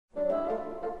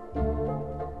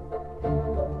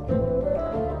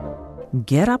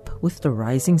Get Up with the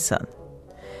Rising Sun.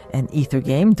 And Ether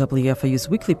Game, WFIU's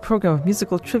weekly program of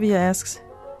musical trivia, asks,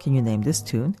 can you name this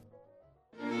tune?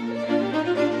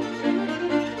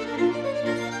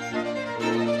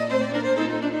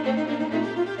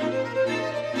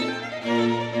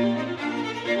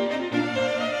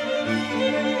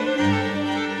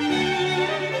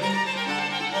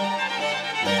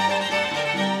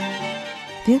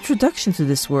 The introduction to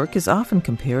this work is often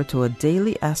compared to a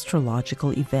daily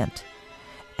astrological event,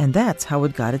 and that's how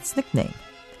it got its nickname.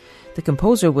 The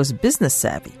composer was business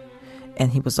savvy, and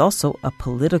he was also a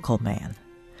political man.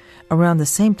 Around the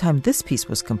same time this piece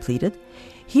was completed,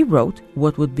 he wrote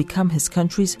what would become his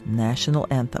country's national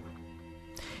anthem.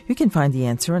 You can find the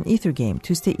answer on Ether Game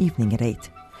Tuesday evening at 8.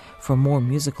 For more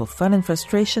musical fun and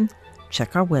frustration,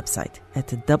 check our website at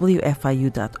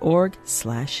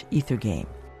wfiu.org/ethergame.